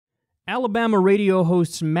Alabama radio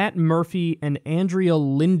hosts Matt Murphy and Andrea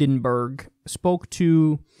Lindenberg spoke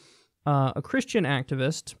to a Christian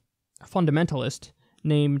activist, a fundamentalist,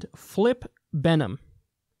 named Flip Benham.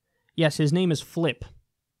 Yes, his name is Flip.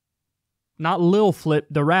 Not Lil Flip,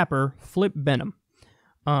 the rapper, Flip Benham.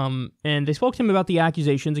 And they spoke to him about the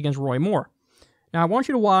accusations against Roy Moore. Now, I want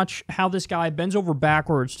you to watch how this guy bends over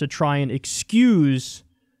backwards to try and excuse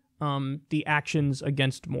the actions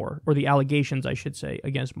against Moore, or the allegations, I should say,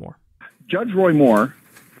 against Moore. Judge Roy Moore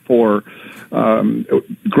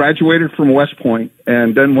graduated from West Point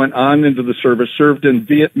and then went on into the service, served in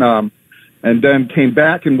Vietnam, and then came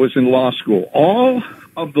back and was in law school. All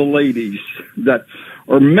of the ladies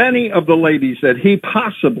many of the ladies that he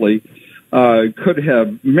possibly could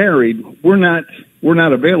have married were not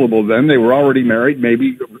available then. They were already married,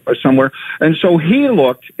 maybe somewhere. And so he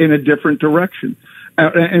looked in a different direction,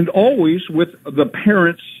 and always with the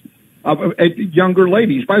parents of younger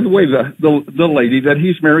ladies. By the way, the lady that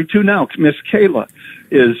he's married to now, Miss Kayla,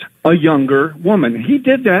 is a younger woman. He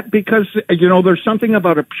did that because, there's something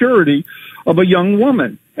about a purity of a young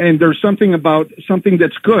woman. And there's something about something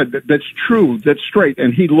that's good, that's true, that's straight.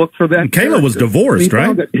 And he looked for that. And Kayla was divorced,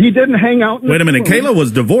 right? He didn't hang out. Wait a minute. Kayla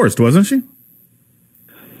was divorced, wasn't she?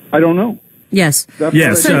 I don't know. Yes.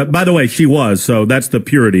 Yes. By the way, she was. So that's the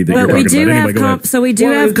purity that you're talking about.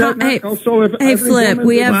 Hey, Flip,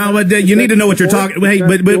 we have. Well, you need to know what you're talking. Hey,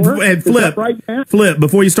 Flip,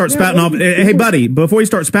 before you start spouting off. Hey, buddy, before you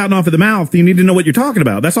start spouting off at the mouth, you need to know what you're talking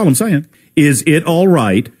about. That's all I'm saying. Is it all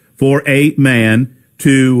right for a man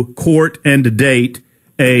to court and date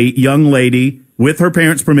a young lady with her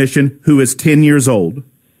parents' permission who is 10 years old?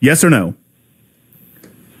 Yes or no?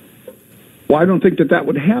 Well, I don't think that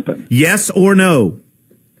would happen. Yes or no?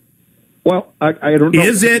 Well, I don't know.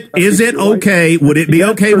 Is it okay? Would it be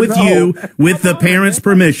okay with you with the parents'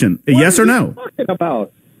 permission? Yes or no? What are you talking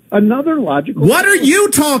about? Another logical. What are you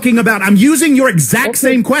talking about? I'm using your exact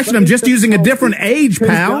same question. I'm just using a different age,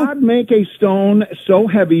 pal. Can God make a stone so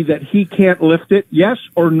heavy that he can't lift it? Yes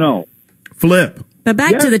or no? Flip. But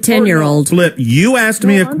back to the 10-year-old. Flip, you asked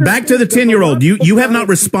me, back to the 10-year-old. You have not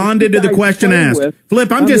responded to the question asked.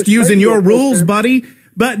 Flip, I'm just using your rules, buddy.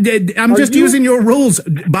 But I'm just using your rules.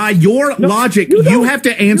 By your logic, you have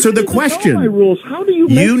to answer the question. My rules. How do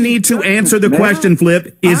you need to answer the question,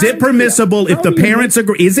 Flip. Is it permissible if the parents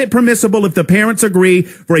agree? Is it permissible if the parents agree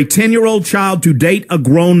for a 10-year-old child to date a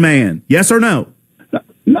grown man? Yes or no?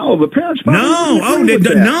 No, the parents.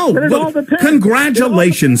 No. Well,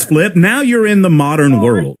 congratulations, Flip. Now you're in the modern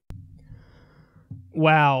world.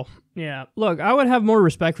 Wow. Yeah. Look, I would have more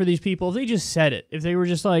respect for these people if they just said it. If they were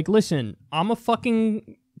just like, listen, I'm a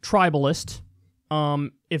fucking tribalist.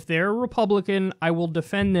 If they're Republican, I will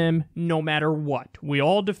defend them no matter what. We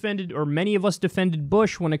all defended, or many of us defended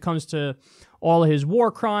Bush when it comes to all of his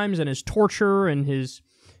war crimes and his torture and his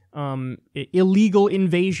illegal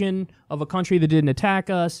invasion of a country that didn't attack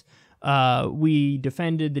us. We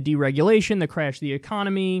defended the deregulation that crashed the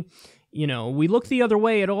economy. We look the other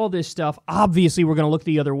way at all this stuff. Obviously, we're going to look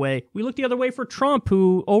the other way. We looked the other way for Trump,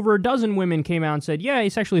 who over a dozen women came out and said, yeah, he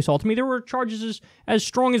sexually assaulted me. There were charges as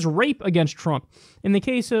strong as rape against Trump. In the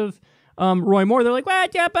case of Roy Moore, they're like, well,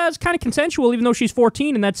 yeah, but it's kind of consensual, even though she's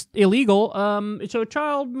 14, and that's illegal. So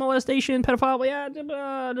child molestation, pedophile, yeah,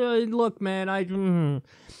 look, man,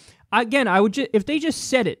 again, I would if they just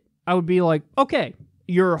said it, I would be like, okay,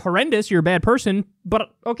 you're horrendous, you're a bad person,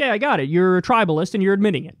 but okay, I got it. You're a tribalist and you're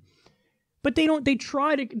admitting it. But they don't, they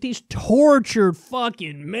try to, these tortured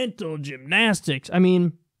fucking mental gymnastics. I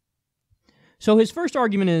mean, so his first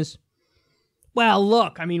argument is, well,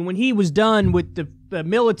 look, I mean, when he was done with the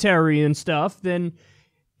military and stuff, then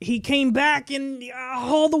he came back and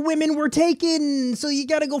all the women were taken, so you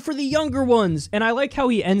gotta go for the younger ones. And I like how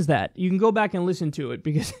he ends that. You can go back and listen to it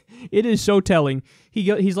because it is so telling.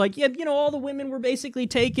 He's like, yeah, all the women were basically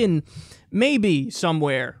taken, maybe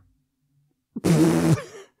somewhere.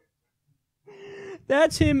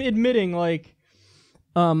 That's him admitting, like,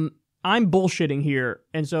 I'm bullshitting here,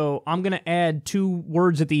 and so I'm going to add 2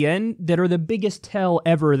 words at the end that are the biggest tell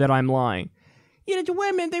ever that I'm lying. The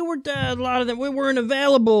women, they were, a lot of them weren't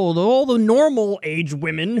available. All the normal age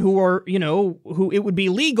women who are, who it would be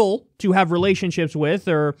legal to have relationships with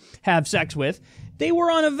or have sex with, they were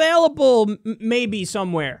unavailable maybe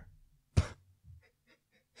somewhere.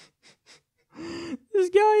 This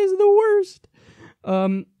guy is the worst.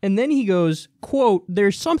 And then he goes, quote,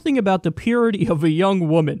 there's something about the purity of a young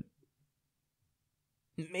woman.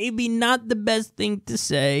 Maybe not the best thing to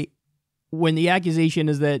say when the accusation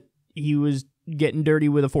is that he was getting dirty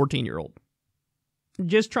with a 14-year-old.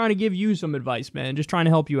 Just trying to give you some advice, man. Just trying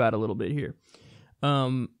to help you out a little bit here.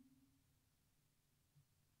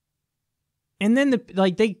 And then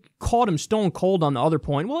they caught him stone cold on the other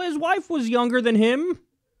point. Well, his wife was younger than him,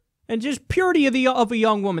 and just purity of a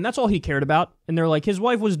young woman. That's all he cared about. And they're like, his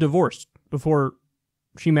wife was divorced before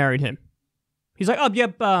she married him. He's like, oh,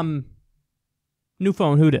 yep, new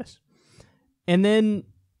phone, who dis? And then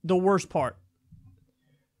the worst part.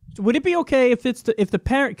 Would it be okay if the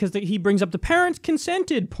parent, because he brings up the parents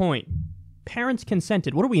consented point. Parents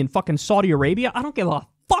consented. What are we in fucking Saudi Arabia? I don't give a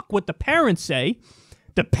fuck what the parents say.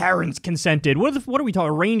 The parents consented. What are we talking?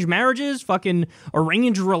 Arranged marriages? Fucking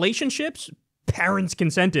arranged relationships? Parents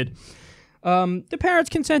consented. The parents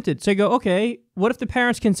consented. So you go, okay, what if the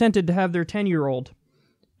parents consented to have their 10-year-old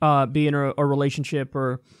be in a relationship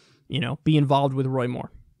or, be involved with Roy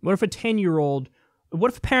Moore? What if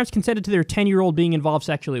what if parents consented to their 10-year-old being involved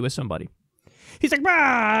sexually with somebody? He's like,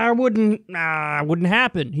 wouldn't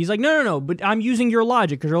happen. He's like, no, but I'm using your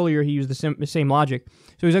logic, because earlier he used the same logic.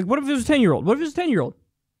 So he's like, what if it was a 10-year-old? What if it was a 10-year-old?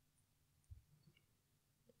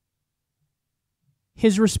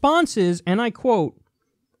 His response is, and I quote,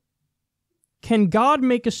 "Can God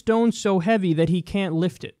make a stone so heavy that he can't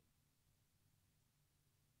lift it?"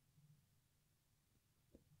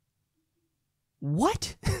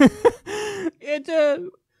 What? It's a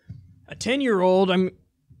 10-year-old.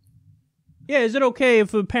 Is it okay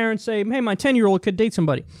if a parent say, hey, my 10-year-old could date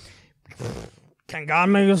somebody? Can God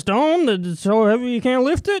make a stone that's so heavy you can't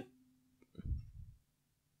lift it?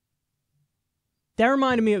 That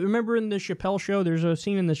reminded me, remember in the Chappelle Show, there's a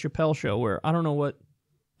scene in the Chappelle Show where, I don't know what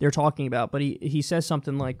they're talking about, but he says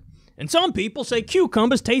something like, and some people say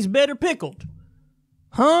cucumbers taste better pickled.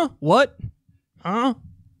 Huh? What? Huh?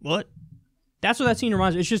 What? That's what that scene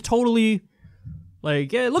reminds me. It's just totally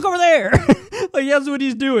like, yeah, look over there. Like, that's what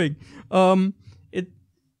he's doing. So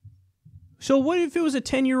what if it was a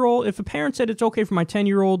 10-year-old? If a parent said it's okay for my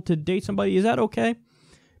 10-year-old to date somebody, is that okay?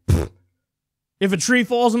 If a tree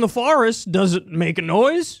falls in the forest, does it make a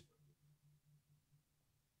noise?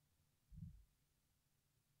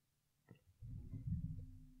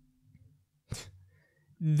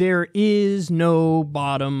 There is no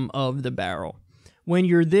bottom of the barrel. When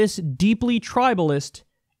you're this deeply tribalist,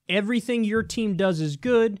 everything your team does is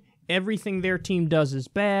good, everything their team does is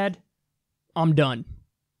bad. I'm done.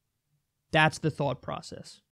 That's the thought process.